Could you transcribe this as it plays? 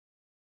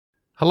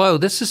Hello,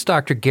 this is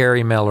Dr.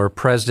 Gary Miller,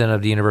 President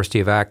of the University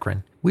of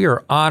Akron. We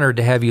are honored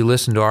to have you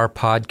listen to our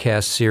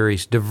podcast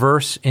series,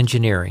 Diverse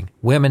Engineering,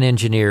 Women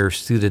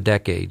Engineers Through the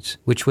Decades,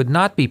 which would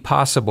not be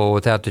possible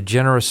without the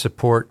generous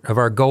support of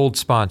our gold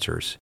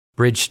sponsors,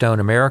 Bridgestone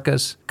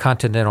Americas,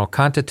 Continental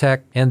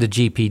Contitech, and the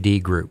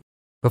GPD Group.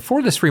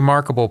 Before this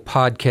remarkable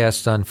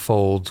podcast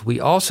unfolds, we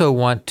also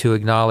want to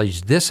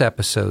acknowledge this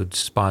episode's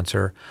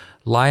sponsor,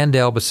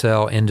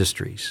 LyondellBasell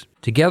Industries.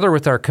 Together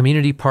with our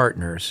community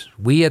partners,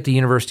 we at the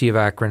University of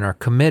Akron are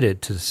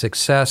committed to the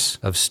success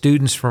of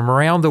students from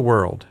around the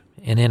world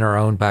and in our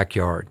own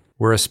backyard.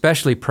 We're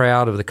especially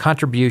proud of the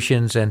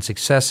contributions and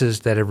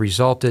successes that have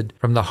resulted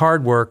from the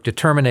hard work,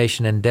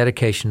 determination, and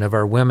dedication of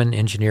our women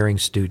engineering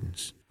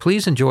students.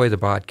 Please enjoy the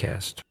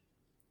podcast.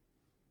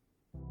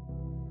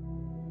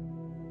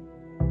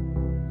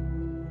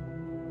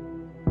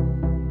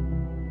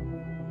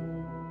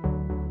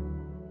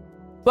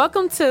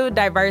 Welcome to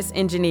Diverse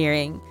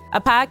Engineering,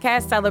 a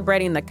podcast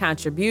celebrating the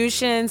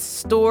contributions,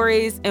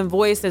 stories, and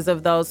voices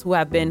of those who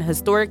have been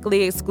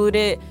historically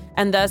excluded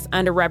and thus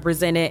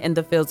underrepresented in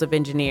the fields of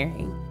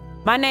engineering.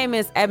 My name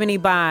is Ebony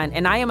Bond,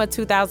 and I am a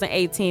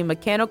 2018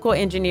 mechanical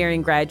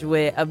engineering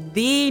graduate of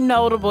the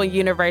notable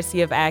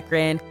University of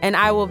Akron, and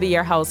I will be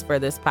your host for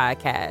this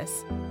podcast.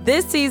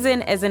 This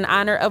season is in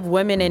honor of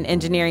women in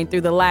engineering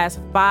through the last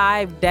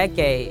 5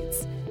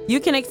 decades. You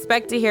can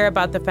expect to hear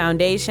about the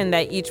foundation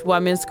that each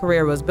woman's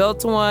career was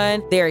built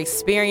on, their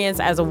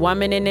experience as a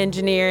woman in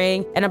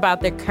engineering, and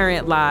about their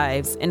current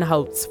lives and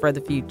hopes for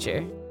the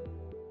future.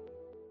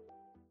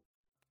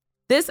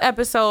 This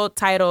episode,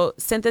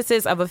 titled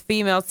Synthesis of a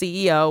Female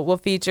CEO, will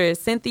feature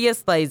Cynthia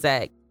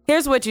Slezak.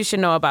 Here's what you should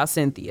know about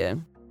Cynthia.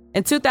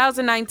 In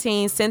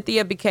 2019,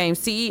 Cynthia became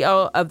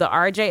CEO of the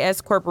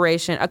RJS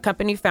Corporation, a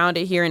company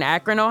founded here in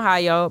Akron,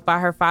 Ohio, by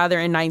her father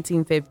in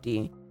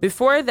 1950.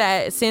 Before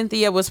that,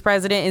 Cynthia was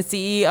president and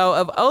CEO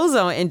of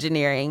Ozone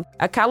Engineering,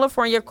 a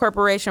California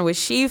corporation which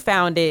she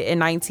founded in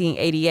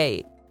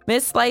 1988.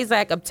 Ms.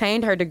 Slezak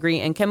obtained her degree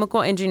in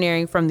chemical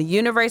engineering from the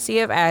University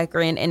of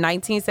Akron in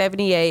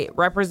 1978,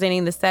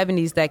 representing the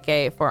 70s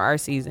decade for our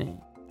season.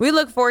 We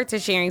look forward to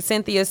sharing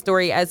Cynthia's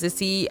story as the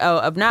CEO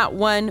of not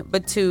one,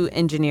 but 2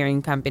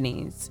 engineering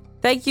companies.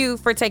 Thank you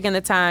for taking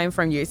the time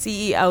from your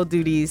CEO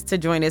duties to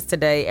join us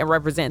today and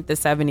represent the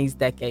 70s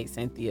decade,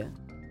 Cynthia.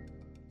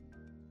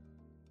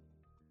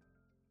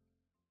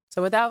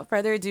 So without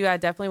further ado, I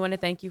definitely want to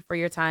thank you for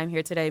your time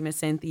here today, Ms.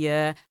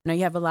 Cynthia. I know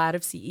you have a lot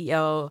of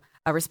CEO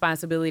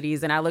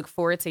responsibilities, and I look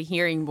forward to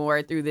hearing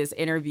more through this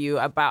interview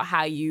about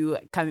how you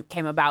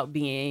came about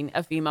being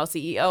a female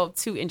CEO of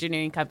 2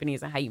 engineering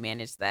companies and how you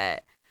managed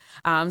that.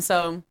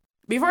 So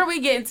before we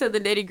get into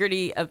the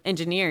nitty-gritty of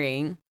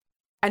engineering,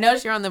 I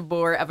noticed you're on the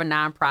board of a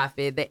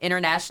nonprofit, the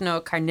International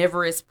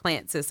Carnivorous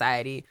Plant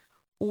Society.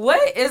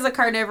 What is a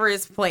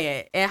carnivorous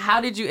plant, and how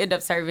did you end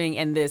up serving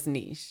in this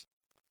niche?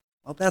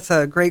 Well, that's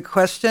a great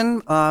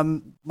question.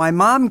 My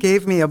mom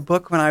gave me a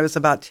book when I was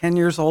about 10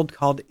 years old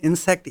called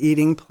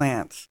Insect-Eating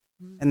Plants,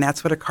 and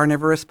that's what a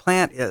carnivorous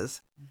plant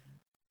is.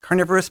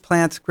 Carnivorous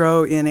plants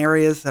grow in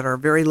areas that are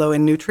very low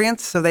in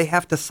nutrients, so they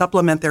have to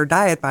supplement their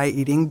diet by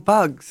eating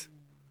bugs.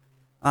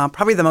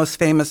 Probably the most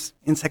famous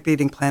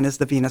insect-eating plant is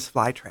the Venus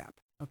flytrap,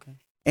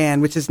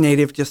 and which is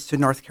native just to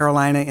North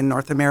Carolina in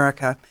North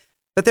America.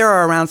 But there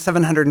are around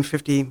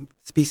 750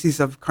 species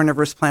of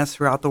carnivorous plants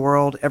throughout the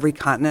world, every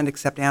continent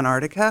except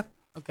Antarctica.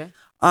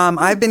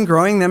 I've been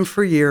growing them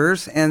for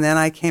years, and then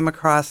I came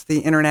across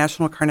the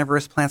International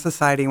Carnivorous Plant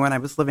Society when I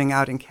was living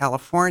out in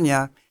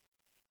California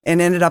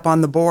and ended up on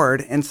the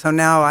board. And so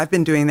now I've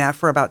been doing that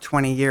for about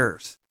 20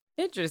 years.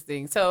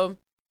 Interesting. So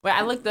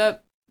I looked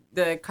up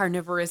the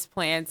carnivorous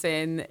plants,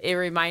 and it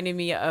reminded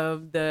me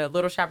of the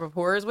Little Shop of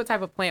Horrors. What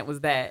type of plant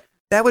was that?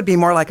 That would be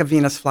more like a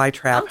Venus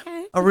flytrap.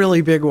 A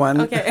really big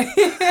one.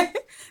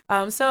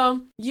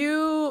 So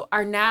you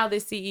are now the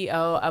CEO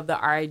of the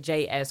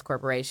RJS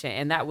Corporation,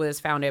 and that was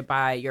founded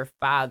by your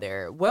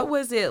father. What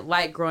was it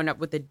like growing up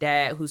with a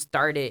dad who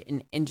started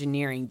an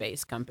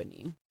engineering-based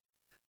company?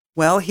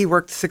 Well, he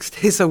worked 6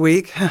 days a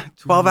week,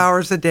 12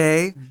 hours a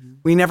day.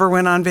 We never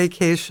went on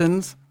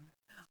vacations.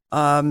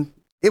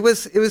 It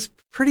was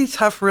pretty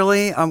tough,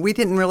 really. We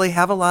didn't really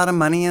have a lot of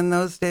money in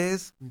those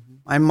days.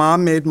 My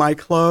mom made my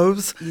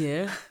clothes.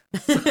 Yeah.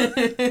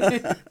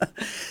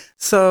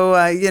 So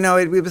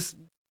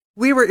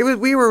we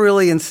were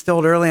really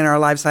instilled early in our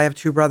lives. I have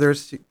 2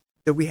 brothers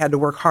that we had to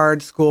work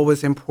hard. School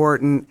was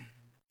important.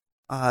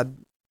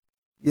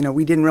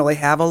 We didn't really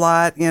have a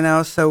lot,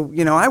 So,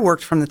 I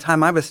worked from the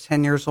time I was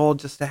 10 years old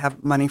just to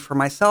have money for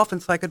myself,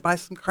 and so I could buy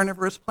some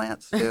carnivorous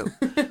plants too.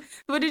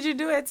 What did you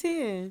do at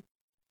 10?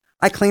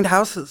 I cleaned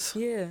houses.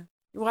 Yeah.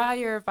 While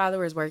your father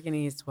was working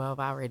these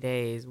 12-hour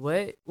days,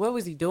 what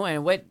was he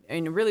doing? What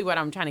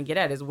I'm trying to get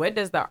at is, what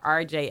does the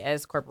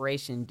RJS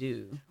Corporation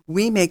do?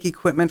 We make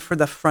equipment for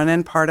the front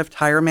end part of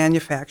tire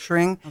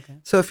manufacturing.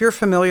 So if you're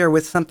familiar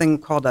with something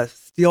called a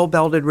steel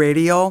belted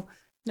radial,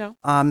 no.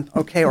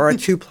 Or a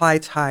 2-ply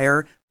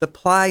tire, the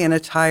ply in a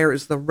tire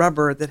is the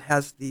rubber that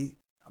has the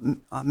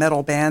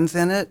metal bands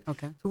in it.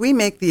 Okay. So we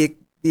make the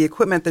the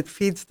equipment that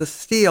feeds the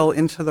steel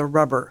into the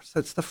rubber. So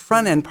it's the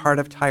front end part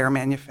of tire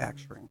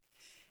manufacturing.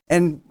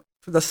 And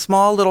for the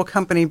small little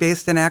company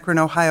based in Akron,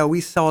 Ohio,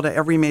 we sell to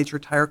every major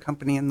tire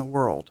company in the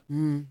world,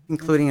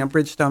 including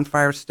Bridgestone,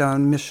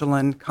 Firestone,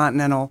 Michelin,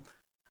 Continental,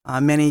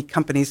 many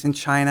companies in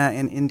China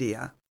and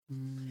India.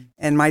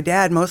 And my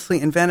dad mostly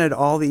invented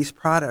all these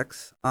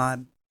products.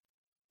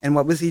 And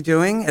what was he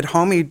doing? At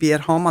home, he'd be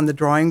at home on the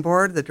drawing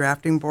board, the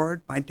drafting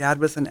board. My dad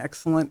was an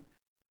excellent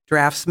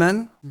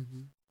draftsman.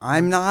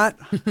 I'm not.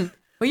 Well,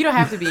 you don't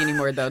have to be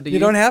anymore, though, do you? You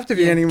don't have to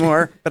be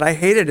anymore, but I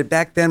hated it.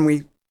 Back then,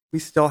 we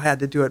still had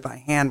to do it by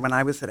hand when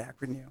I was at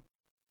Akron U.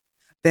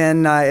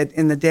 Then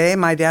in the day,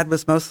 my dad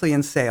was mostly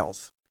in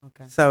sales.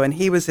 Okay. So, and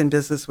he was in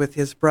business with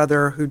his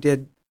brother who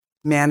did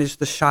manage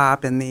the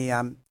shop and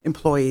the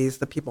employees,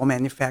 the people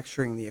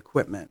manufacturing the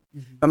equipment.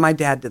 But my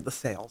dad did the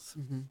sales.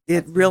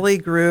 It really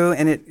grew,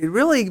 and it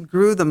really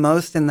grew the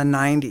most in the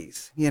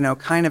 90s,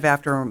 kind of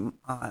after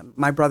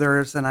my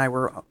brothers and I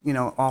were,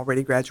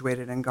 already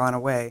graduated and gone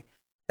away.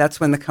 That's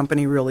when the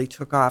company really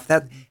took off.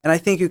 And I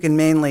think you can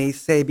mainly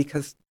say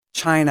because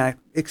China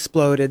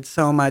exploded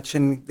so much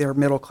and their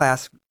middle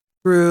class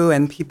grew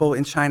and people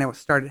in China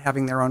started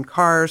having their own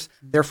cars,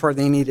 therefore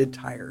they needed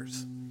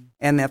tires.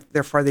 And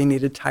therefore they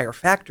needed tire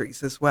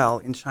factories as well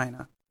in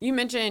China. You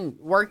mentioned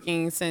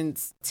working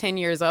since 10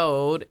 years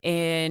old,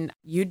 and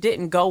you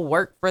didn't go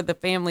work for the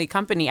family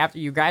company after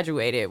you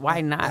graduated. Why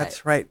not?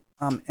 That's right.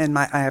 And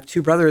I have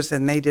two brothers,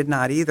 and they did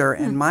not either.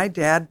 And my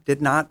dad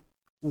did not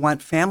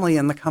want family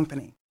in the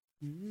company.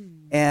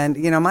 And,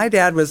 my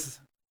dad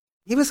was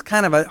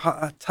kind of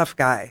a tough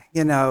guy,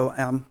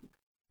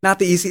 not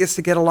the easiest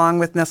to get along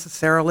with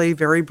necessarily,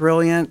 very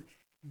brilliant.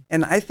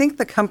 And I think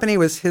the company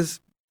was his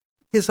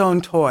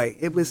own toy.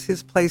 It was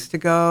his place to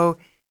go.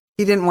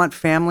 He didn't want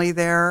family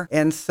there.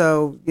 And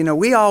so,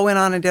 we all went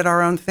on and did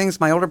our own things.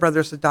 My older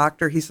brother's a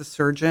doctor. He's a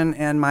surgeon.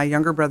 And my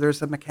younger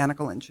brother's a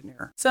mechanical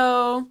engineer.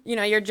 So,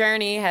 your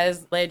journey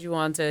has led you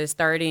on to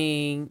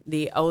starting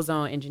the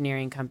Ozone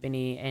Engineering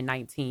Company in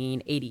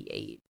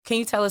 1988. Can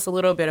you tell us a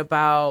little bit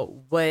about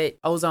what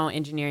Ozone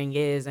Engineering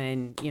is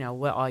and,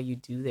 what all you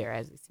do there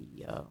as a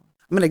CEO?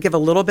 I'm going to give a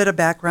little bit of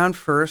background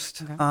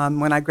first. Okay.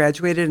 When I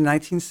graduated in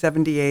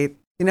 1978,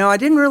 I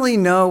didn't really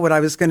know what I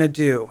was going to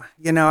do.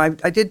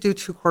 I did do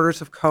 2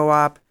 quarters of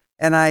co-op,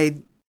 and I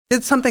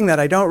did something that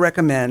I don't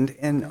recommend.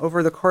 And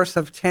over the course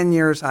of 10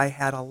 years, I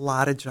had a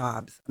lot of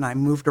jobs, and I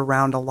moved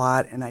around a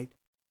lot, and I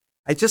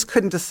just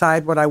couldn't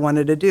decide what I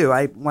wanted to do.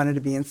 I wanted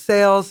to be in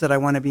sales. Did I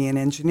want to be in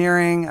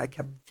engineering? I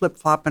kept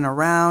flip-flopping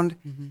around.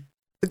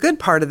 The good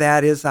part of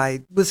that is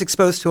I was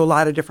exposed to a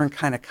lot of different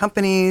kind of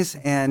companies,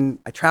 and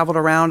I traveled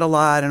around a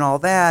lot and all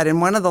that.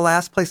 And one of the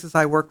last places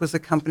I worked was a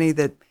company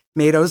that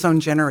made ozone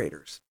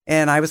generators.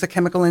 And I was a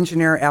chemical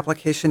engineer,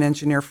 application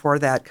engineer for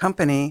that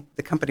company.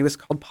 The company was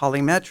called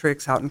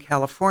Polymetrics out in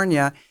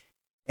California.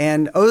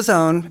 And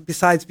ozone,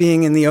 besides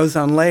being in the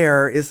ozone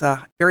layer, is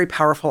a very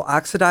powerful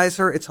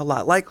oxidizer. It's a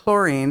lot like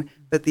chlorine,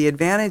 but the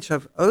advantage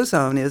of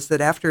ozone is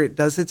that after it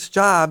does its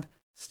job,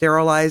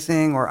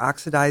 sterilizing or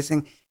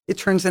oxidizing, it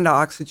turns into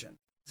oxygen.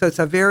 So it's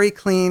a very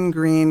clean,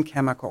 green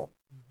chemical.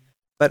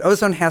 But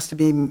ozone has to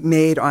be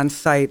made on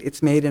site.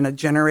 It's made in a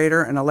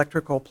generator, an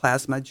electrical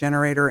plasma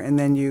generator, and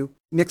then you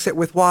mix it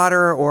with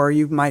water, or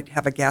you might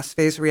have a gas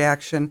phase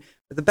reaction.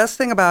 But the best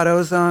thing about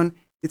ozone,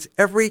 it's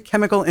every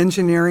chemical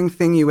engineering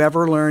thing you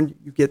ever learned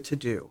you get to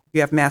do.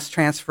 You have mass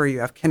transfer,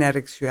 you have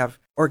kinetics, you have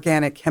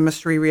organic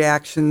chemistry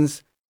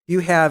reactions, you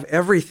have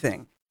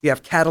everything. You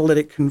have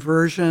catalytic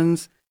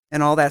conversions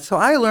and all that. So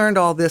I learned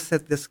all this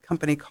at this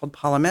company called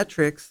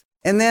Polymetrics.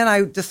 And then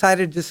I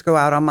decided to just go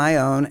out on my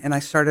own, and I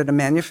started a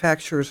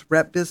manufacturer's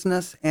rep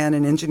business and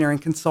an engineering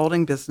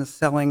consulting business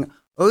selling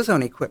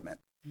ozone equipment.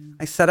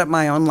 I set up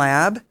my own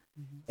lab,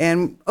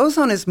 and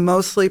ozone is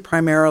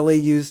primarily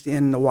used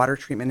in the water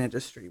treatment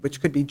industry, which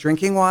could be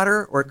drinking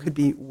water or it could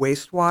be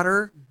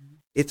wastewater.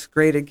 It's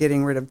great at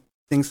getting rid of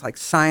things like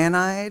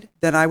cyanide.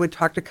 Then I would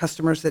talk to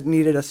customers that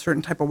needed a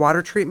certain type of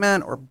water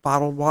treatment or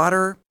bottled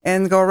water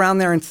and go around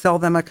there and sell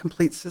them a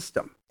complete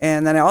system.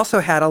 And then I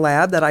also had a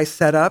lab that I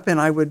set up, and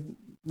I would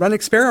run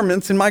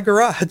experiments in my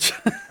garage.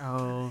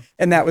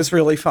 And that was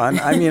really fun.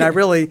 I mean, I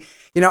really,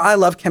 I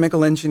love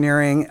chemical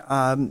engineering.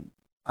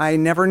 I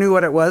never knew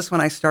what it was when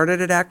I started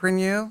at Akron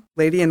U.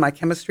 Lady in my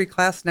chemistry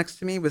class next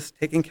to me was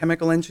taking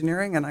chemical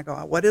engineering, and I go,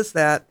 what is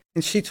that?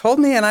 And she told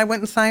me, and I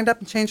went and signed up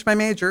and changed my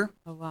major.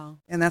 Oh, wow.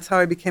 And that's how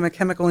I became a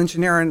chemical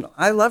engineer, and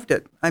I loved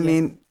it. I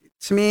mean,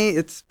 to me,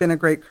 it's been a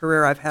great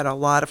career. I've had a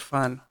lot of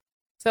fun.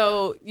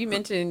 So you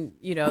mentioned,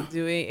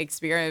 doing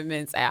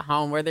experiments at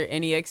home. Were there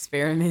any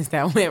experiments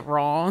that went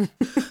wrong?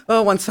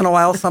 Oh, once in a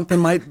while, something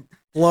might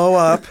blow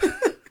up.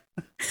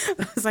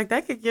 I was like,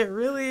 that could get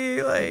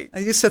really I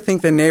used to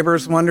think the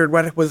neighbors wondered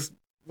what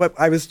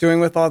I was doing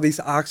with all these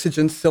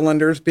oxygen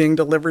cylinders being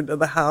delivered to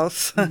the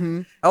house.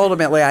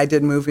 Ultimately, I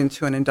did move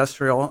into an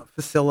industrial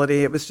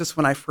facility. It was just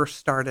when I first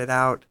started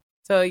out.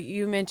 So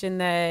you mentioned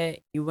that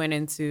you went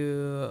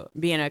into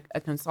being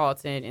a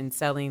consultant and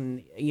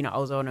selling,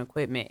 ozone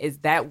equipment. Is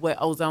that what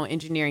ozone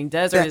engineering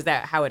does, or is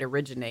that how it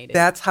originated?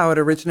 That's how it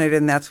originated,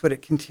 and that's what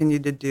it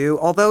continued to do.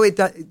 Although it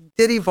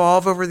did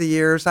evolve over the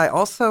years, I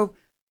also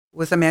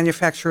was a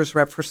manufacturer's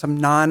rep for some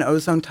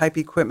non-ozone type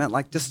equipment,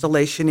 like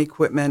distillation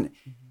equipment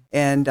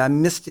and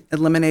mist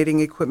eliminating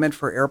equipment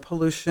for air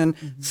pollution.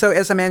 So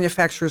as a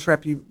manufacturer's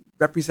rep, you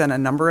represent a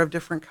number of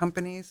different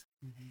companies.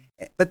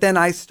 But then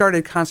I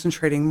started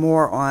concentrating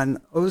more on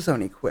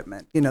ozone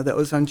equipment, the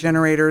ozone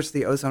generators,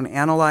 the ozone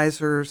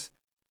analyzers,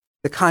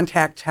 the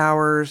contact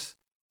towers,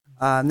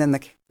 and then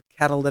the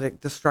catalytic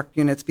destruct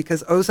units,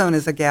 because ozone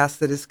is a gas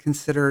that is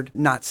considered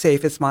not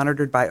safe. It's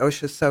monitored by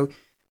OSHA. So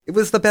it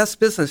was the best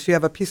business. You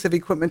have a piece of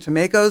equipment to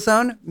make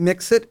ozone,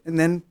 mix it, and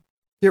then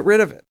get rid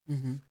of it.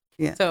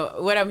 Yeah.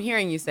 So what I'm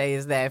hearing you say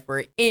is that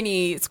for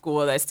any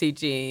school that's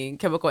teaching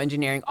chemical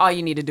engineering, all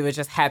you need to do is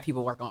just have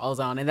people work on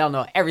ozone, and they'll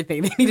know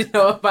everything they need to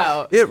know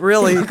about it.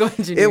 Really, chemical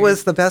engineering. It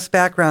was the best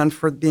background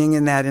for being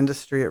in that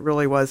industry. It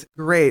really was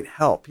great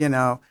help,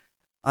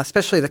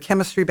 especially the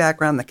chemistry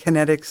background, the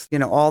kinetics,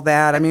 all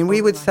that. I mean,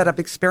 we would set up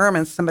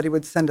experiments. Somebody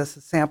would send us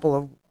a sample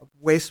of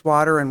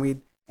wastewater, and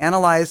we'd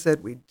analyze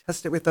it. We'd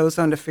test it with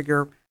ozone to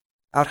figure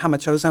out how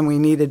much ozone we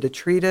needed to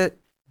treat it.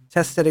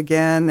 Test it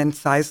again, and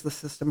size the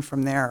system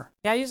from there.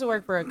 Yeah, I used to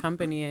work for a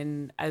company,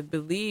 and I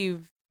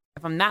believe,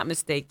 if I'm not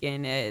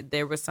mistaken,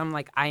 there was some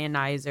like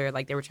ionizer,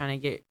 like they were trying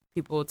to get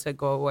people to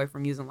go away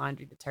from using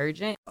laundry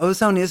detergent.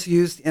 Ozone is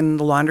used in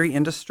the laundry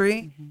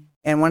industry,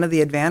 and one of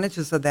the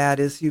advantages of that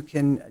is you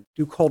can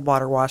do cold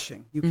water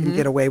washing. You can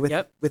get away with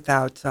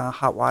without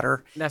hot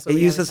water. That's what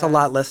it uses a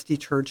lot less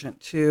detergent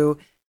too.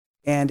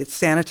 And it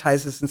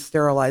sanitizes and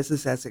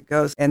sterilizes as it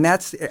goes. And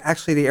that's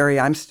actually the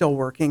area I'm still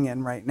working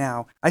in right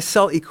now. I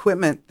sell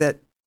equipment that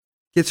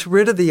gets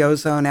rid of the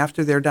ozone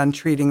after they're done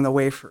treating the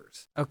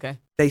wafers. Okay.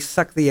 They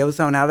suck the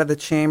ozone out of the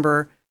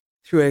chamber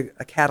through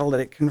a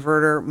catalytic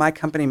converter. My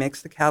company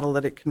makes the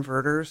catalytic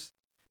converters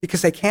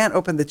because they can't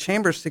open the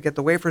chambers to get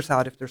the wafers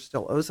out if there's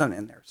still ozone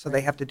in there. So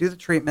they have to do the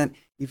treatment,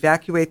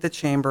 evacuate the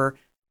chamber,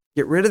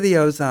 get rid of the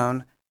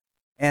ozone,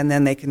 and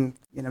then they can,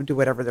 do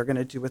whatever they're going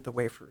to do with the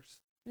wafers.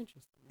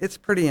 Interesting. It's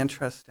pretty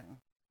interesting.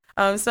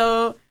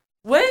 So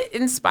what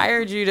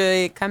inspired you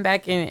to come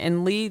back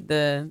and lead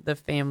the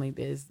family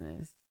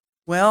business?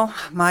 Well,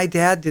 my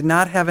dad did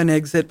not have an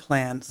exit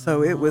plan,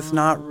 so it was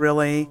not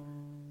really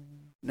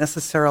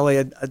necessarily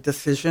a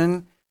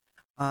decision.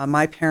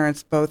 My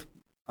parents both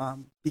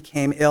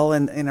became ill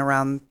in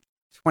around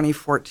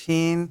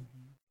 2014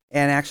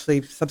 and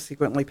actually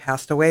subsequently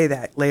passed away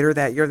later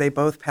that year. They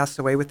both passed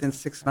away within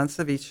 6 months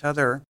of each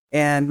other.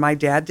 And my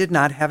dad did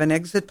not have an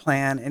exit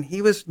plan, and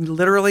he was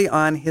literally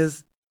on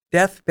his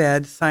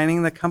deathbed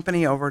signing the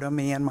company over to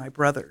me and my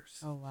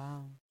brothers. Oh,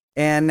 wow.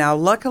 And now,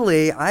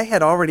 luckily, I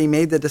had already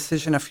made the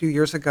decision a few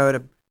years ago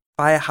to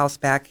buy a house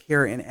back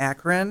here in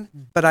Akron.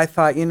 But I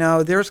thought,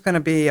 there's going to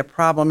be a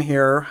problem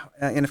here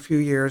in a few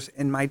years,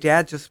 and my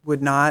dad just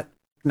would not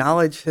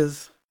acknowledge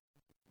his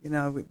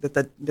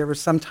that there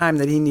was some time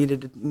that he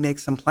needed to make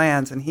some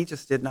plans, and he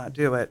just did not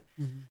do it.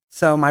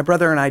 So my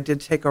brother and I did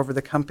take over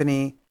the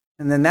company,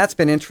 and then that's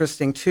been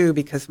interesting too,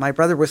 because my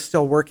brother was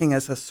still working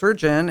as a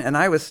surgeon, and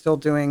I was still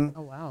doing,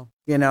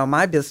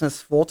 my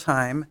business full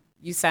time.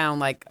 You sound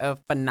like a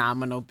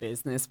phenomenal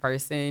business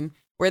person.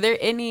 Were there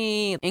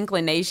any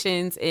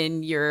inclinations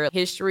in your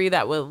history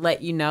that would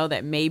let you know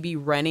that maybe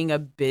running a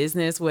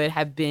business would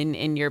have been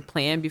in your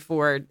plan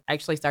before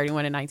actually starting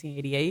one in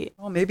 1988?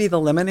 Well, maybe the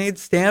lemonade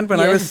stand when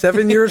I was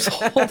 7 years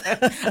old.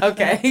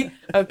 Okay.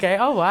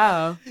 Oh,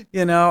 wow.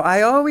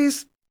 I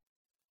always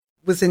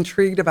was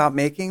intrigued about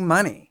making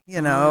money.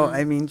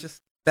 I mean,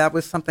 just that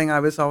was something I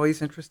was always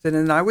interested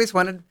in. I always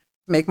wanted to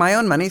make my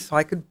own money so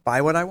I could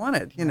buy what I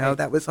wanted.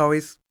 That was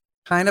always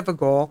kind of a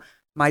goal.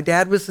 My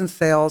dad was in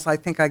sales. I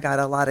think I got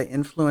a lot of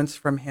influence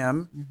from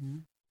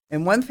him.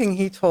 And one thing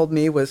he told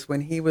me was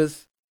when he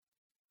was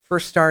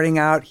first starting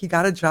out, he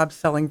got a job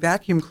selling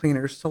vacuum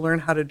cleaners to learn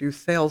how to do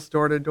sales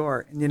door to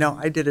door. And,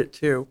 I did it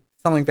too.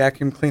 Selling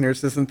vacuum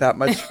cleaners isn't that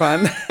much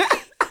fun.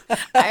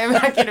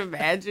 I can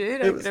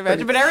imagine.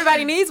 But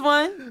everybody needs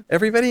one.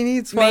 Everybody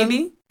needs one.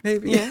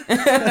 Maybe.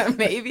 Yeah.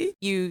 Maybe.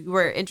 You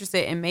were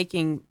interested in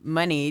making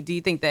money. Do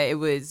you think that it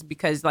was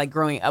because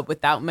growing up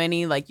without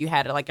money, you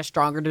had a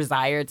stronger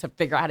desire to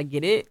figure out how to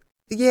get it?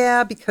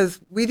 Yeah,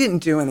 because we didn't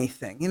do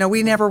anything.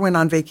 We never went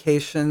on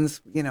vacations.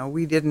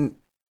 We didn't.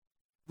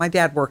 My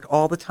dad worked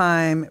all the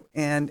time,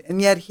 and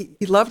yet he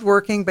loved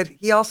working, but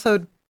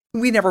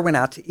we never went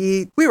out to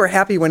eat. We were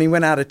happy when he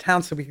went out of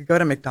town so we could go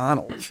to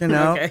McDonald's,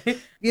 Okay.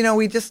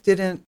 We just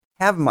didn't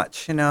have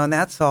much, and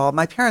that's all.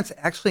 My parents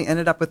actually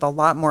ended up with a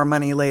lot more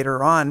money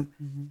later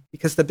on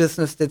because the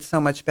business did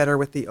so much better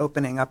with the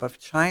opening up of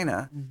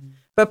China.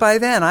 But by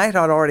then, I had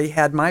already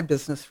had my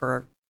business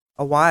for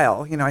a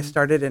while. I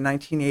started in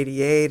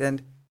 1988,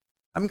 and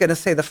I'm going to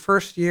say the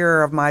first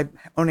year of my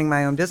owning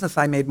my own business,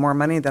 I made more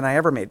money than I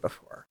ever made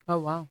before. Oh,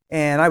 wow.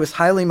 And I was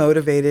highly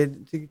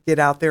motivated to get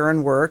out there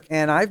and work.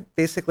 And I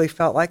basically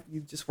felt like you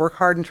just work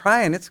hard and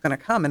try, and it's going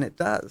to come, and it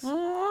does.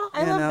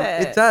 I love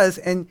that. It does.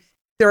 And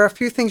there are a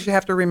few things you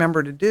have to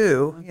remember to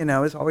do,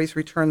 is always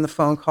return the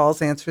phone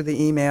calls, answer the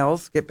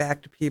emails, get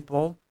back to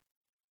people.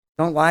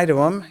 Don't lie to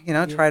them,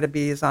 try to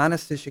be as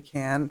honest as you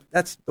can.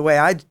 That's the way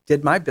I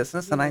did my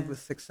business, and I was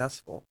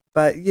successful.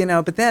 But,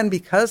 but then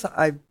because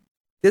I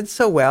did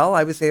so well,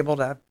 I was able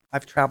to,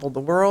 I've traveled the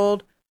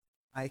world.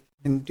 I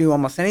can do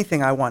almost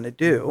anything I want to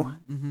do,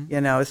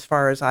 as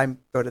far as I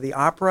go to the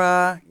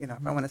opera, if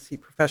I want to see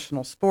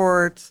professional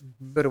sports,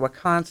 go to a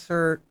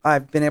concert.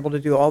 I've been able to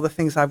do all the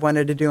things I've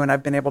wanted to do, and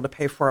I've been able to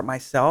pay for it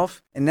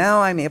myself. And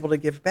now I'm able to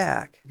give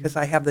back because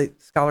I have the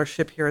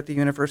scholarship here at the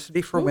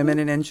University for Women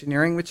in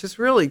Engineering, which is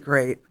really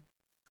great.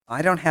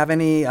 I don't have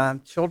any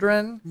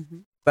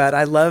children, but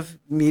I love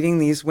meeting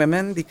these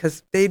women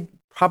because they'd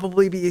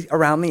probably be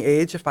around the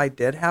age if I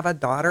did have a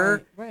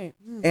daughter. Right.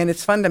 And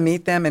it's fun to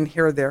meet them and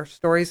hear their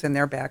stories and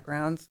their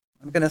backgrounds.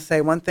 I'm going to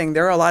say one thing,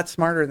 they're a lot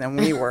smarter than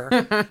we were.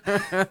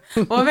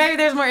 Well, maybe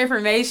there's more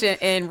information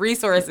and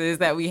resources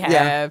that we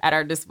have at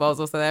our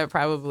disposal, so that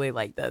probably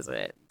does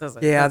it.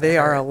 Yeah, they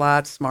are a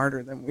lot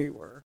smarter than we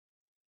were.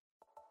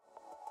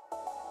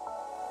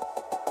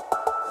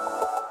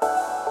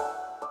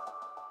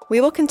 We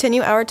will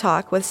continue our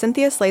talk with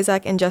Cynthia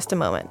Slezak in just a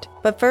moment.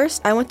 But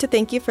first, I want to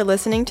thank you for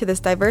listening to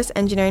this Diverse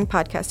Engineering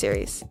podcast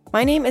series.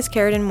 My name is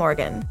Carradine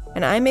Morgan,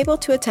 and I'm able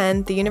to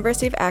attend the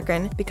University of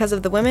Akron because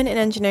of the Women in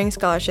Engineering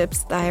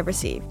scholarships that I have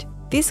received.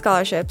 These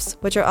scholarships,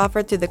 which are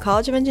offered through the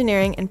College of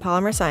Engineering and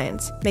Polymer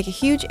Science, make a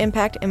huge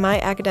impact in my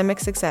academic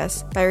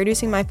success by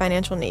reducing my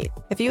financial need.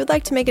 If you would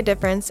like to make a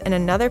difference in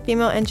another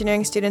female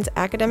engineering student's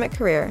academic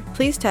career,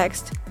 please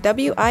text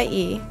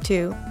WIE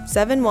to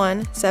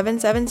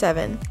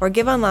 71777 or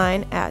give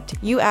online at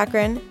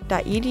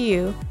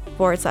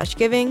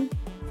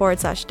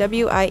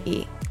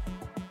uakron.edu/giving/WIE.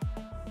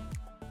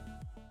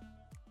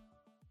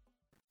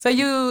 So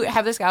you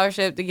have the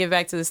scholarship to give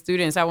back to the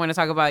students. I want to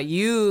talk about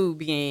you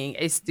being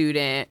a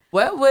student.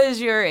 What was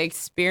your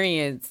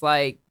experience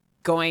like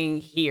going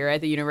here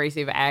at the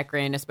University of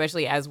Akron,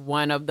 especially as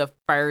one of the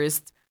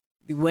first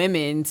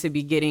women to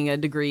be getting a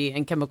degree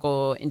in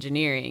chemical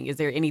engineering? Is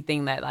there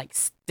anything that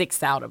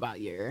sticks out about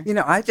your?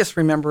 I just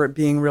remember it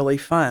being really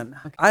fun.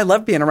 Okay. I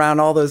love being around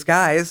all those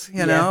guys,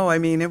 know. I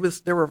mean,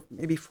 there were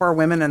maybe 4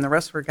 women and the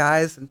rest were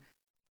guys, and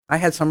I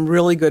had some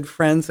really good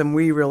friends, and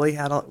we really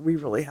had a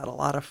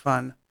lot of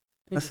fun.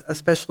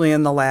 Especially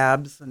in the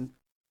labs and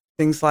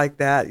things like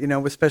that,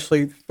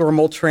 especially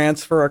thermal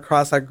transfer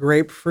across a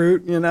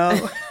grapefruit, Does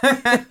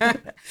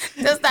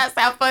not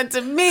sound fun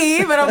to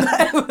me, but I'm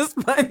glad it was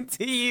fun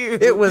to you.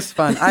 It was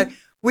fun.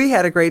 We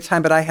had a great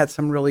time, but I had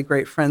some really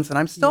great friends, and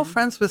I'm still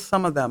friends with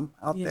some of them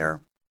out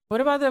there.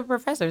 What about the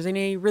professors?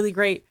 Any really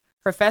great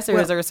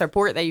professors or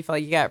support that you feel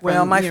like you got from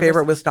Well, my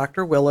favorite was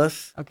Dr.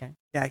 Willis. Okay.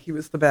 Yeah, he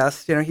was the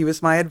best. He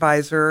was my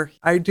advisor.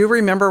 I do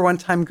remember one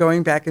time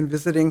going back and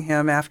visiting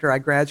him after I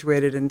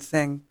graduated and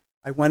saying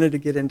I wanted to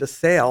get into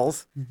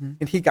sales,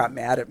 and he got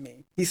mad at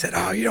me. He said,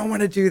 "Oh, you don't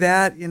want to do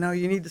that. You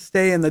need to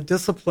stay in the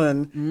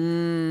discipline."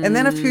 And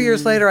then a few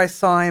years later, I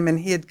saw him, and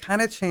he had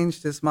kind of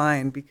changed his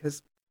mind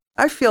because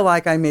I feel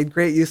like I made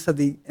great use of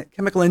the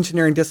chemical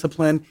engineering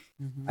discipline.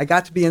 I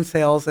got to be in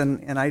sales,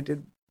 and I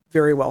did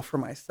very well for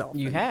myself.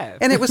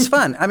 And it was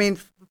fun. I mean,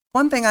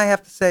 one thing I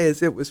have to say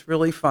is it was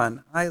really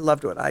fun. I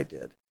loved what I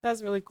did.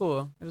 That's really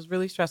cool. It was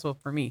really stressful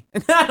for me.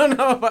 I don't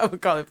know if I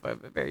would call it fun,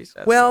 but very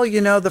stressful. Well,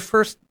 the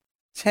first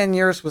 10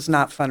 years was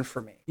not fun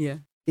for me. Yeah.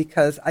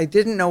 Because I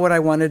didn't know what I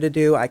wanted to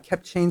do. I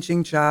kept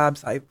changing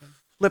jobs. I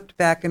flipped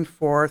back and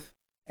forth.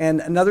 And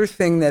another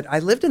thing that I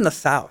lived in the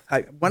South.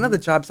 One of the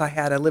jobs I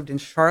lived in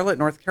Charlotte,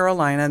 North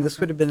Carolina, and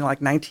this would have been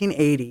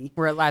 1980.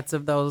 Were lots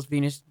of those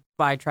Venus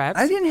flytraps?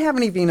 I didn't have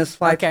any Venus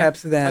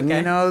flytraps then.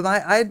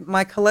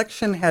 My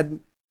collection had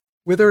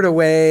withered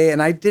away,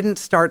 and I didn't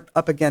start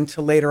up again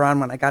till later on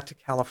when I got to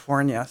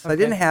California. So I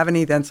didn't have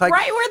any then. So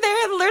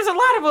there's a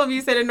lot of them,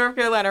 you said, in North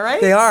Carolina,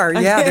 right? They are,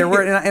 yeah. There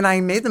were, and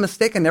I made the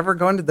mistake of never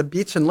going to the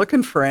beach and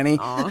looking for any,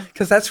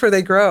 because that's where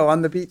they grow,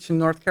 on the beach in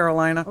North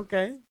Carolina.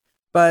 Okay.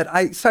 But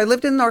I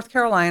lived in North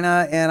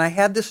Carolina, and I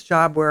had this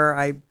job where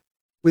I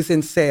was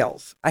in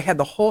sales. I had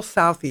the whole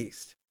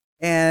Southeast.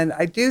 And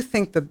I do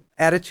think the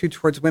attitude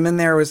towards women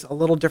there was a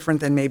little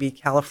different than maybe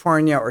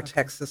California or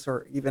Texas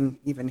or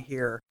even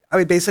here. I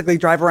would basically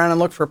drive around and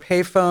look for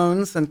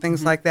payphones and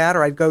things like that,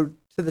 or I'd go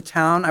to the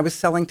town. I was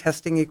selling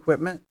testing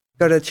equipment,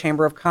 go to the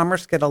Chamber of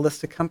Commerce, get a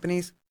list of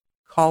companies,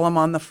 call them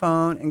on the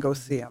phone, and go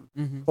see them.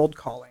 Cold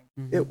calling.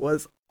 It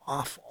was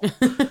awful. I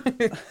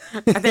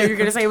thought you were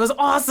going to say it was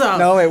awesome.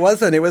 No, it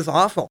wasn't. It was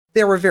awful.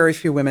 There were very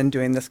few women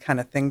doing this kind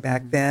of thing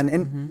back then.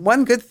 And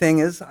one good thing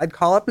is I'd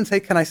call up and say,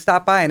 "Can I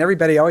stop by?" And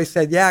everybody always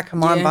said, "Yeah,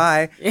 come on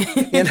by."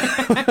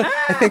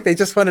 I think they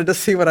just wanted to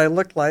see what I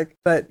looked like.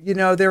 But,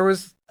 there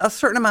was a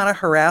certain amount of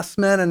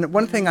harassment. And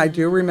one thing I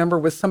do remember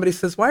was somebody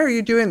says, "Why are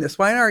you doing this?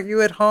 Why aren't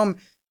you at home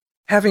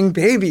having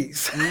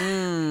babies?"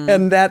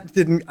 And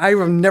I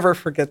will never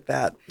forget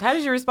that. How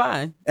did you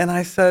respond? And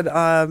I said,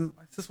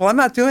 "Well, I'm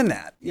not doing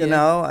that.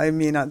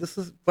 This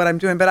is what I'm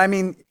doing." But I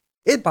mean,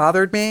 it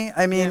bothered me.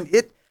 I mean,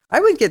 I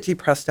would get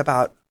depressed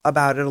about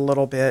about it a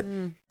little bit.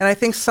 And I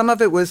think some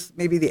of it was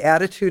maybe the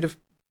attitude of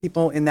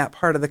people in that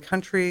part of the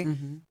country.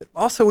 But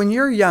also when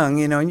you're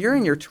young, and you're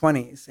in your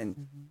 20s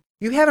and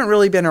you haven't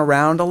really been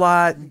around a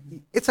lot,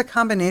 it's a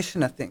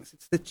combination of things.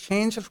 It's the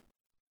change of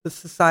the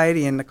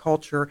society and the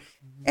culture.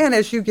 And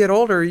as you get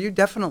older, you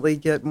definitely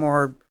get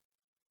more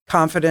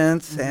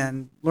confidence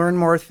and learn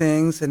more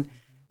things. And,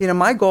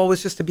 my goal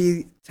was just to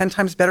be 10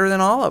 times better than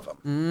all of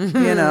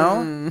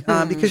them,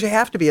 because you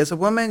have to be. As a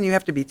woman, you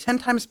have to be 10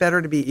 times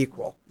better to be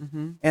equal.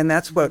 And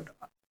that's what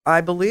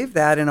I believe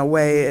that in a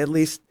way, at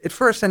least at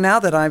first. And now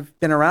that I've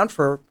been around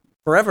for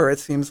forever, it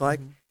seems like,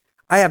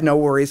 I have no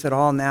worries at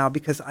all now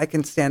because I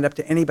can stand up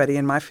to anybody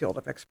in my field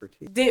of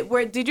expertise.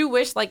 Did you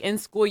wish, like, in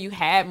school you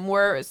had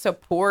more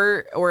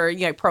support or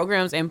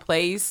programs in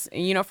place,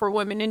 for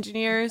women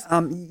engineers?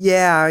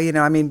 Yeah,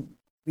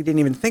 we didn't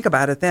even think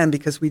about it then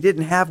because we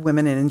didn't have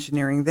women in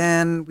engineering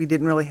then. We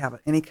didn't really have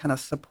any kind of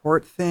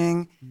support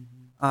thing.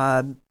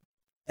 And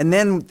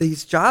then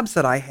these jobs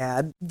that I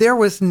had, there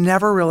was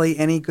never really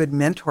any good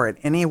mentor at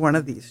any one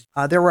of these.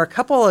 There were a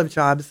couple of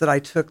jobs that I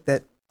took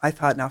that I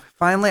thought, now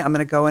finally I'm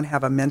going to go and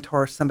have a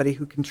mentor, somebody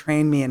who can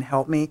train me and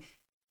help me.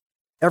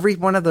 Every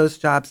one of those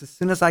jobs, as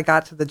soon as I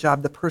got to the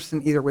job, the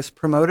person either was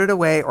promoted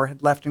away or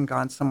had left and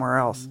gone somewhere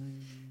else.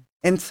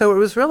 And so it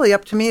was really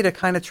up to me to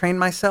kind of train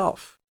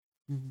myself.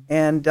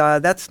 And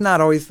that's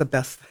not always the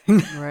best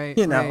thing, right?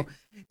 Right.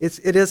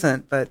 It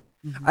isn't. But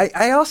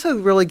I also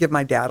really give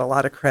my dad a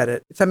lot of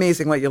credit. It's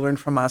amazing what you learn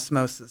from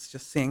osmosis,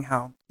 just seeing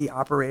how he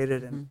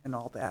operated and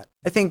all that.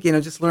 I think,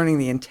 just learning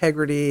the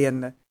integrity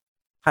and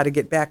how to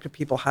get back to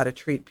people, how to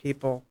treat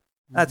people.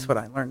 That's what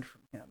I learned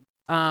from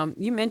him.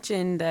 You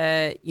mentioned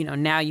that,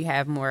 now you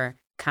have more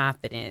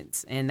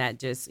confidence and that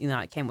just,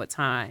 it came with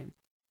time.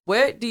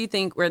 What do you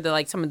think were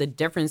some of the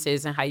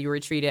differences in how you were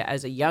treated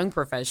as a young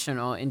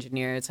professional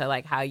engineer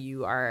to how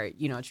you are,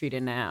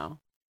 treated now?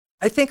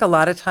 I think a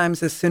lot of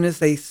times as soon as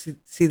they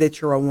see that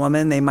you're a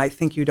woman, they might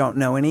think you don't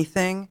know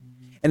anything.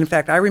 And in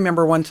fact, I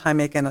remember one time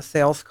making a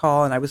sales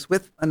call and I was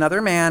with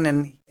another man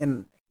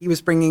and he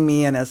was bringing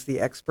me in as the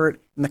expert,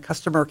 and the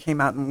customer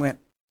came out and went,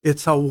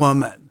 "It's a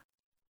woman,"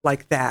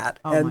 like that.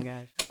 Oh, my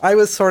gosh. I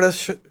was sort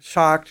of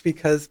shocked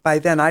because by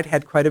then I'd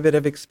had quite a bit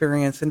of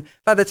experience. And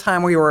by the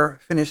time we were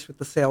finished with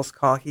the sales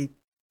call, he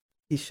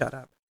shut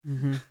up.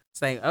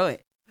 It's like, oh,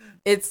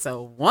 it's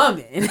a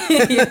woman.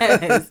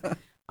 Yes.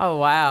 Oh,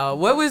 wow.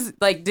 What was,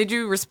 did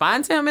you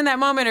respond to him in that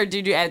moment, or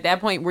did you, at that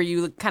point, were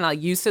you kind of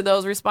used to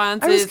those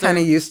responses? I was kind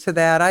of used to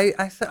that.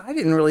 I said, I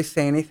didn't really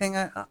say anything.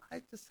 I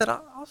just said,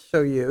 I'll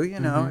show you,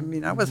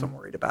 I wasn't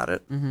worried about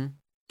it.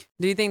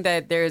 Do you think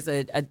that there's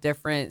a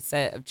different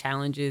set of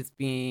challenges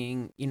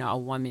being, a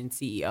woman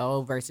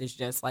CEO versus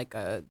just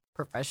a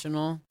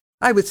professional?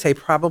 I would say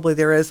probably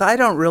there is. I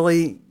don't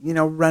really,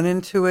 run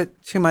into it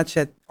too much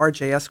at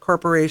RJS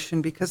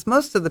Corporation because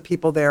most of the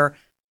people there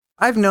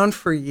I've known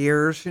for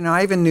years.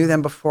 I even knew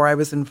them before I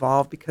was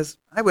involved because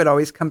I would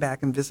always come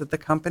back and visit the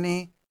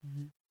company.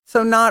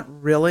 So not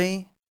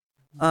really.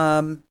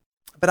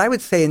 But I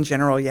would say in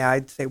general,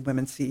 I'd say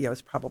women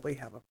CEOs probably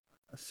have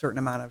a certain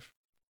amount of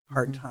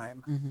hard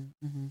time.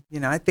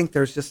 I think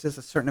there's just is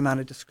a certain amount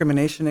of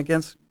discrimination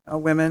against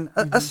women,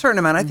 a certain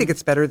amount. I think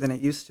it's better than it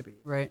used to be.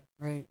 Right.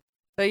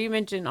 So you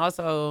mentioned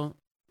also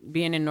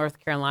being in North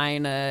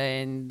Carolina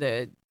and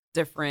the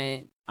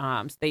different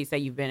states that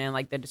you've been in,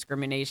 the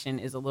discrimination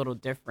is a little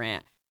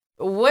different.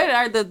 What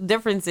are the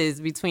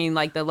differences between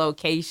the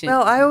location?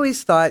 Well, I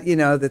always thought,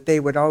 that they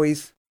would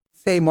always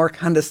say more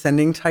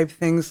condescending type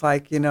things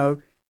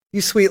you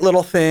sweet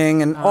little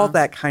thing and all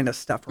that kind of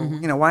stuff. Or,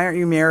 why aren't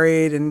you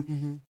married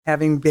and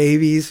having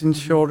babies and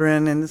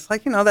children? And it's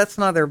that's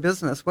not their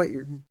business what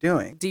you're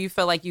doing. Do you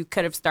feel like you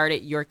could have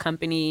started your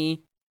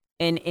company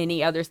in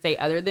any other state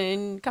other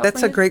than California?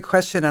 That's a great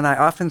question. And I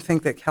often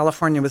think that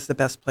California was the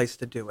best place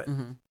to do it.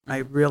 I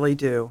really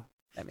do.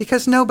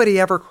 Because nobody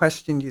ever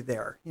questioned you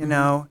there,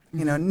 never.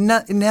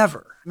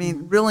 I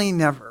mean, really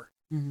never.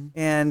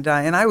 And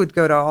I would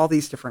go to all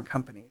these different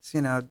companies,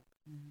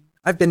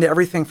 I've been to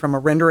everything from a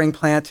rendering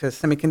plant to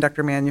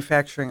semiconductor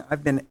manufacturing.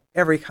 I've been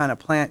every kind of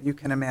plant you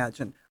can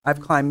imagine. I've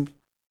climbed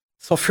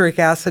sulfuric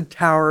acid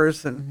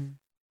towers and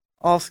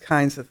all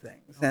kinds of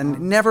things,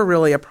 and never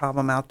really a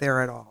problem out there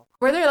at all.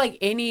 Were there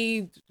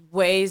any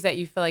ways that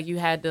you feel like you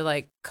had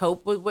to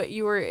cope with what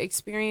you were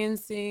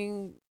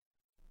experiencing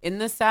in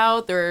the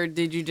South, or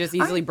did you just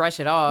easily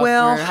brush it off?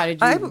 Well, or how did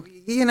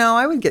you?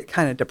 I would get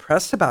kind of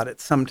depressed about it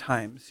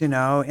sometimes,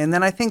 and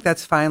then I think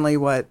that's finally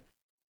what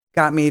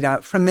got me to.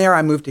 From there,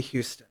 I moved to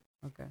Houston.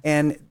 Okay.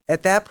 And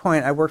at that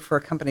point, I worked for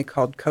a company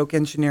called Koch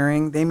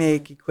Engineering. They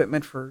make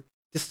equipment for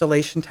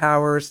distillation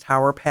towers,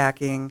 tower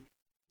packing,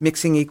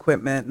 mixing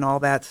equipment, and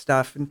all that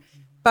stuff. And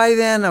by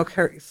then,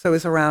 so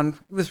it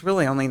was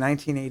really only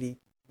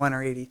 1981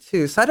 or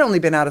 82. So I'd only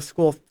been out of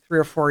school 3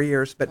 or 4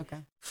 years. But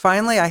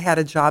finally, I had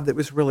a job that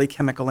was really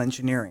chemical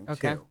engineering,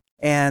 too.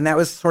 And that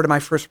was sort of my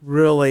first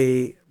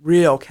really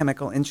real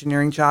chemical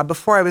engineering job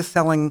before I was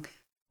selling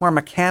more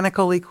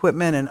mechanical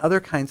equipment and other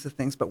kinds of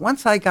things. But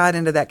once I got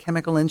into that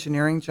chemical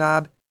engineering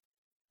job,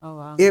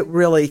 it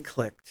really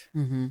clicked.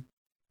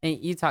 And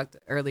you talked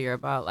earlier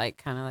about like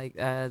kind of like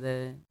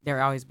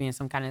there always being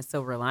some kind of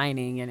silver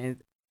lining, and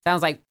it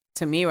sounds like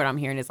to me what I'm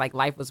hearing is like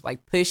life was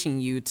like pushing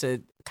you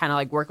to kind of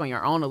like work on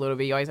your own a little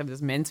bit. You always have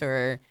this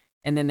mentor,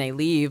 and then they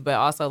leave, but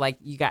also like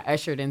you got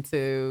ushered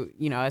into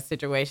a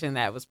situation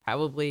that was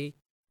probably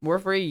more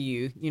for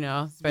you,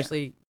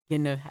 especially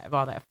getting to have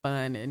all that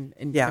fun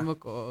and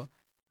chemical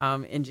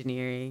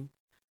engineering.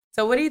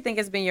 So, what do you think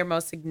has been your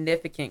most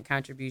significant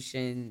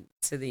contribution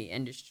to the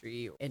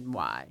industry, and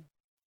why?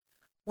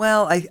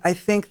 Well, I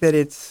think that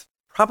it's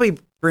probably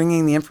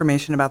bringing the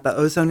information about the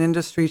ozone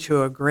industry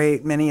to a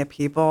great many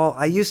people.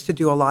 I used to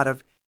do a lot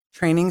of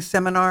training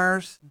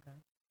seminars,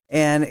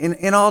 and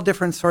in all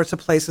different sorts of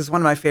places.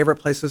 One of my favorite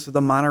places was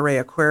the Monterey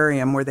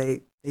Aquarium, where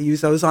they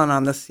use ozone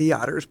on the sea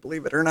otters,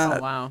 believe it or not.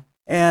 Oh, wow.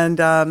 And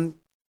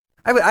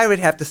I would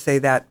have to say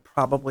that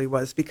probably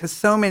was because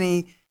so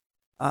many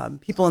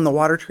people in the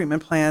water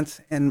treatment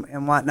plants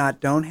and whatnot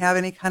don't have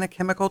any kind of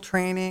chemical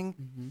training.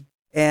 Mm-hmm.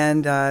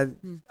 And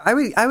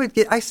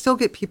I still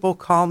get people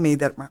call me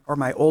that are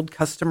my old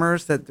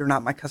customers that they're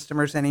not my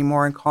customers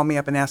anymore and call me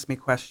up and ask me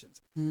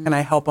questions. Mm. Can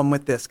I help them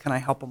with this? Can I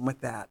help them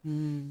with that?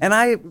 Mm. And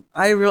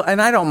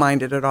I don't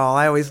mind it at all.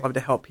 I always love to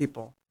help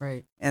people.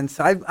 Right. And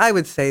so I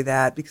would say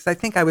that because I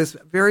think I was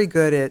very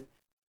good at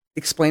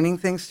explaining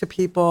things to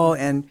people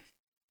and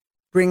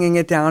bringing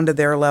it down to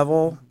their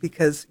level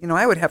because,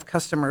 I would have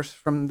customers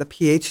from the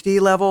PhD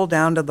level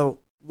down to the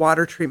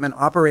water treatment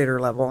operator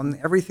level and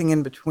everything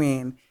in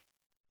between.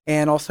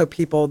 And also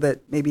people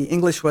that maybe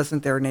English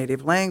wasn't their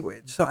native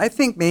language. So I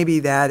think maybe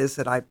that is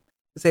that I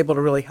was able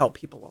to really help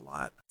people a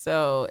lot.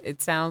 So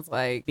it sounds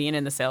like being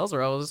in the sales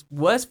roles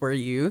was for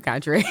you,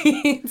 contrary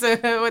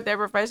to with their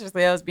professional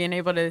sales, being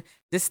able to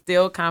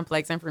distill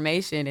complex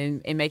information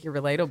and make it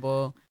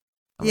relatable.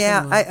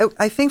 Yeah,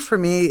 I think for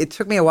me, it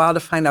took me a while to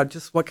find out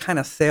just what kind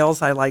of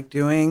sales I like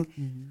doing.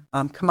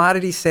 Mm-hmm.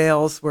 Commodity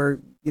sales where,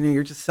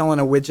 you're just selling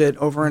a widget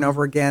over and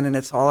over again and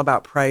it's all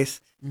about price.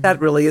 Mm-hmm. That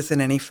really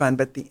isn't any fun,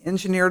 but the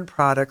engineered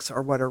products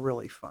are what are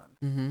really fun.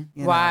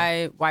 Mm-hmm.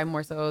 Why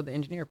more so the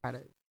engineered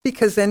products?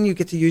 Because then you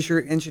get to use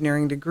your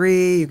engineering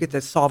degree, you get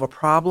to solve a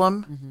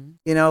problem.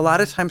 Mm-hmm. A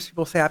lot of times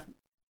people say,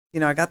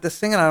 I got this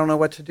thing and I don't know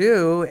what to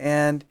do,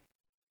 and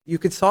you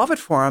could solve it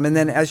for them. And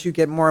then as you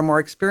get more and more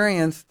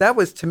experience, that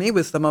was, to me,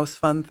 was the most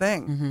fun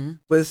thing. Mm-hmm.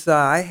 Was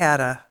I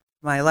had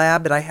my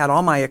lab, but I had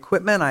all my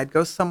equipment. I'd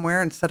go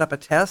somewhere and set up a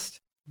test.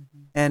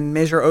 And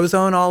measure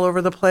ozone all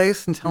over the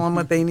place and tell them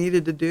what they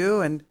needed to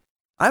do. And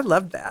I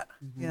loved that.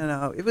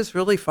 Mm-hmm. It was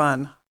really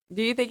fun.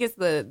 Do you think it's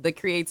the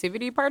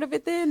creativity part of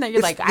it then? That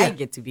you're I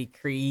get to be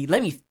creative.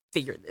 Let me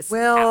figure this out.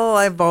 Well,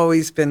 I've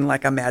always been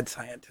like a mad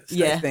scientist,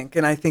 I think.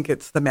 And I think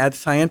it's the mad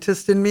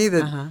scientist in me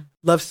that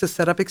loves to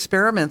set up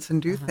experiments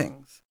and do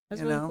things.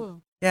 That's really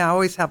cool. Yeah, I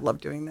always have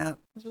loved doing that.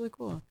 That's really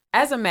cool.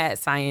 As a mad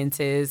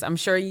scientist, I'm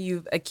sure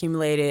you've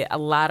accumulated a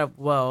lot of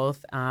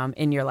wealth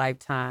in your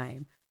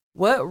lifetime.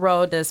 What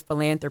role does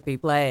philanthropy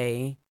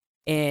play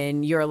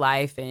in your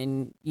life,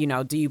 and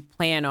do you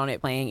plan on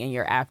it playing in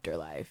your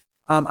afterlife?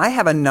 I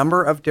have a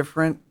number of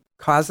different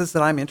causes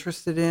that I'm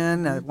interested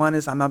in. One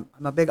is I'm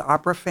a big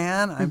opera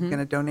fan. I'm going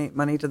to donate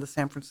money to the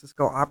San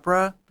Francisco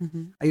Opera.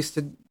 Mm-hmm. I used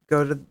to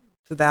go to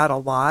that a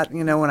lot.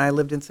 When I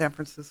lived in San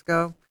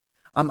Francisco.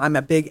 I'm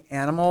a big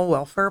animal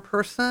welfare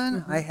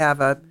person. Mm-hmm. I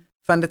have a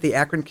fund at the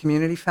Akron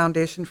Community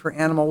Foundation for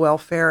animal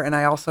welfare, and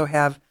I also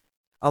have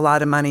a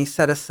lot of money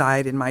set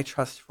aside in my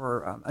trust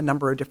for a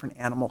number of different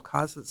animal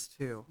causes,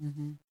 too.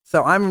 Mm-hmm.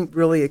 So I'm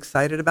really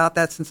excited about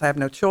that since I have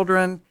no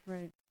children.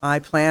 Right. I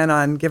plan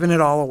on giving it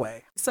all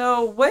away.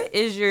 So what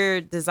is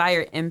your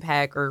desired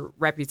impact or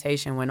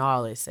reputation when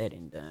all is said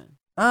and done?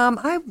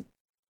 I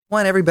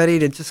want everybody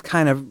to just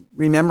kind of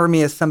remember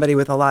me as somebody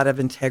with a lot of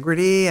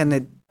integrity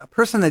and a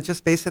person that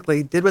just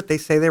basically did what they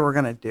say they were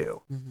going to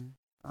do.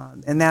 Mm-hmm.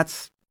 And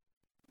that's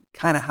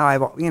kind of how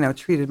I've,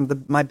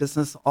 treated my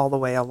business all the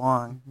way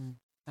along. Mm-hmm.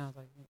 Sounds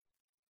like it.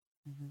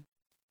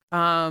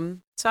 Mm-hmm.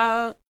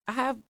 So I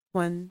have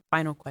one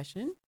final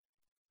question.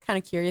 Kind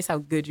of curious how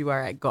good you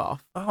are at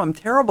golf. Oh, I'm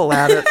terrible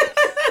at it.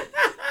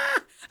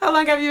 How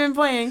long have you been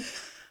playing?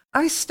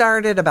 I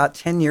started about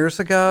 10 years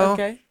ago.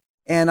 Okay.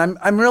 And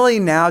I'm really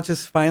now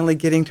just finally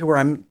getting to where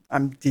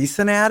I'm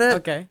decent at it.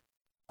 Okay.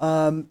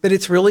 But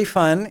it's really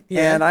fun.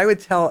 Yeah. And I would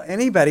tell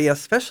anybody,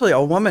 especially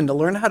a woman, to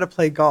learn how to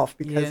play golf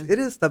because it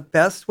is the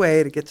best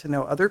way to get to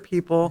know other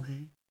people.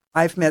 Mm-hmm.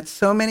 I've met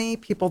so many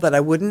people that I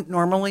wouldn't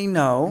normally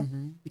know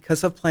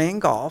because of playing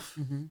golf.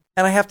 Mm-hmm.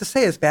 And I have to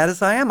say, as bad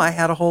as I am, I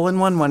had a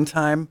hole-in-one one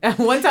time.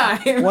 One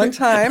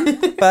time.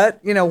 But,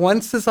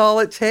 once is all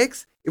it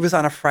takes. It was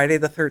on a Friday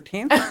the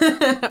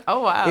 13th.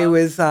 Oh, wow. It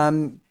was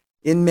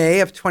in May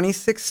of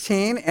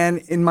 2016. And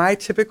in my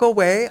typical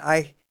way,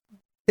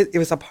 it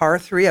was a par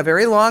 3, a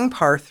very long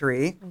par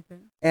 3. Okay.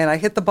 And I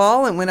hit the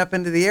ball and went up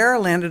into the air,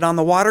 landed on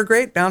the water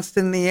grate, bounced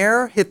in the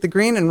air, hit the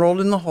green, and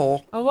rolled in the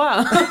hole. Oh,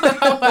 wow.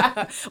 Oh,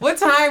 wow. What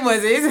time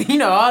was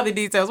it? All the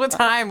details. What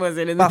time was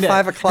it? About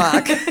 5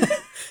 o'clock.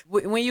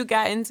 When you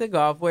got into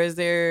golf, was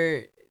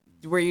there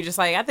were you just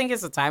like, I think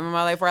it's a time in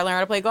my life where I learned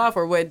how to play golf,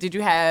 or what did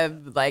you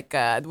have like?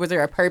 Was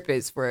there a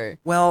purpose for?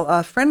 Well,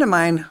 a friend of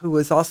mine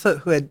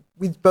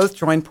we both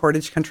joined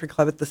Portage Country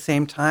Club at the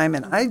same time,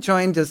 and I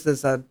joined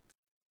as a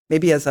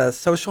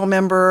social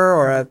member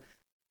or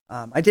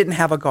I didn't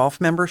have a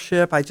golf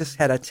membership. I just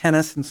had a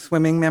tennis and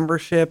swimming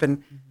membership,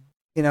 and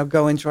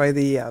go enjoy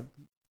the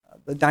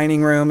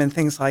dining room and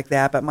things like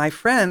that. But my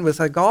friend was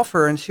a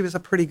golfer, and she was a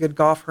pretty good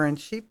golfer, and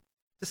she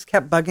just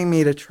kept bugging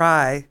me to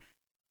try.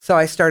 So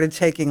I started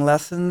taking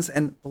lessons,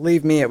 and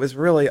believe me, it was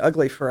really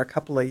ugly for a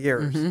couple of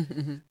years.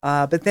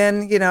 But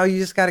then, you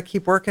just got to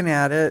keep working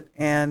at it.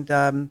 And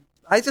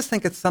I just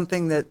think it's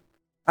something that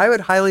I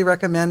would highly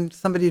recommend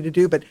somebody to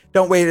do, but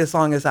don't wait as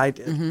long as I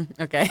did.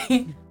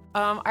 Okay.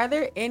 Are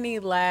there any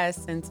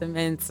last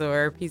sentiments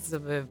or pieces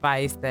of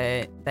advice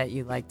that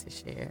you'd like to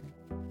share?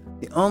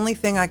 The only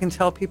thing I can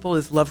tell people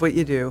is love what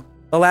you do.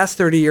 The last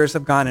 30 years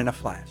have gone in a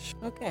flash.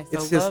 Okay,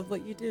 so love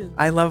what you do.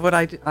 I love what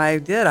I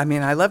did. I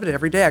mean, I loved it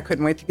every day. I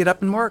couldn't wait to get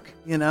up and work,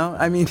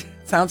 I mean, it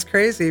sounds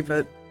crazy,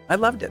 but I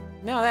loved it.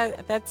 No,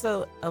 that's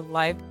a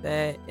life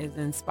that is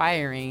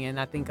inspiring. And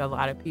I think a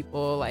lot of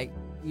people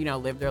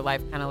live their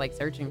life kind of like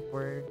searching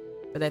for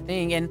that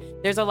thing. And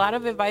there's a lot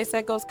of advice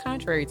that goes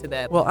contrary to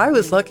that. Well, I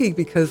was lucky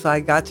because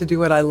I got to do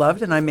what I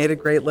loved and I made a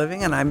great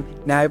living and I'm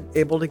now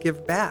able to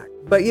give back.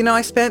 But,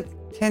 I spent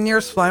 10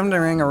 years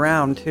floundering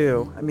around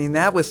too. I mean,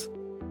 that was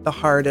the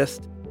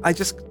hardest. I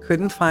just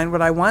couldn't find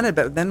what I wanted.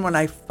 But then when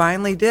I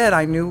finally did,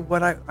 I knew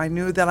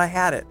that I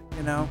had it,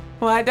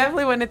 Well, I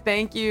definitely want to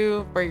thank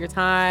you for your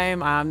time.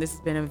 This has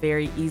been a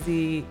very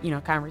easy,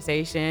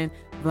 conversation.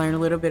 I've learned a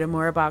little bit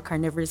more about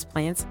carnivorous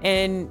plants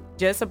and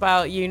just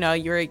about,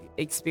 your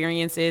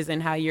experiences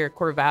and how your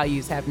core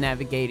values have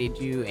navigated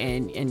you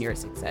and your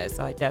success.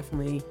 So I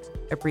definitely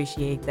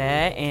appreciate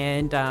that.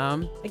 And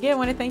again, I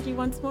want to thank you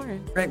once more.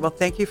 Great. Well,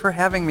 thank you for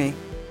having me.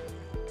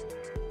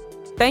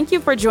 Thank you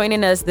for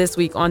joining us this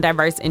week on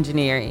Diverse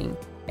Engineering.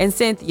 And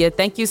Cynthia,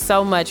 thank you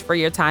so much for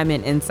your time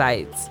and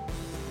insights.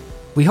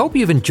 We hope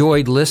you've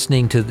enjoyed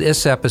listening to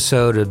this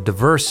episode of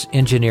Diverse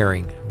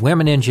Engineering,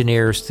 Women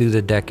Engineers Through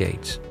the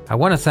Decades. I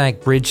want to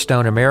thank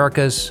Bridgestone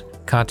Americas,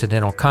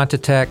 Continental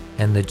Contitech,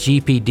 and the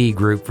GPD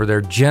Group for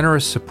their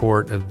generous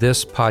support of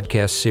this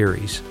podcast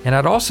series. And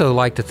I'd also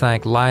like to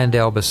thank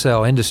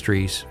LyondellBasell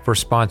Industries for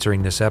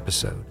sponsoring this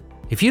episode.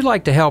 If you'd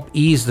like to help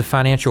ease the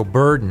financial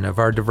burden of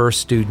our diverse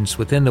students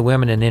within the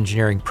Women in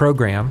Engineering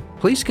program,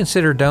 please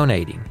consider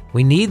donating.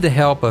 We need the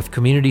help of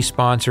community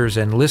sponsors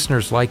and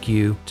listeners like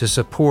you to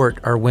support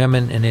our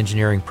Women in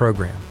Engineering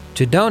program.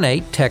 To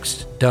donate,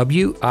 text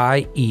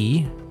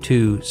WIE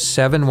to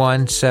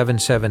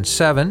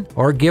 71777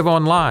 or give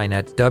online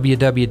at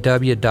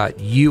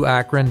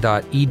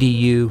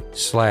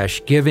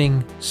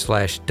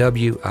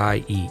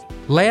www.uakron.edu/giving/WIE.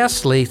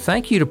 Lastly,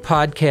 thank you to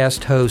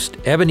podcast host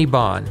Ebony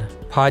Bond,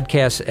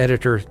 podcast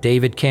editor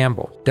David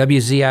Campbell,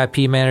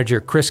 WZIP manager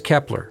Chris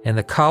Kepler, and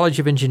the College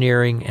of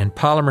Engineering and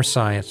Polymer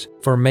Science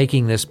for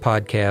making this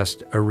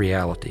podcast a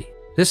reality.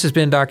 This has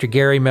been Dr.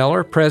 Gary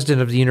Miller,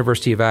 president of the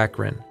University of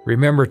Akron.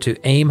 Remember to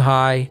aim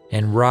high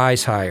and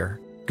rise higher.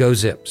 Go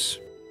Zips.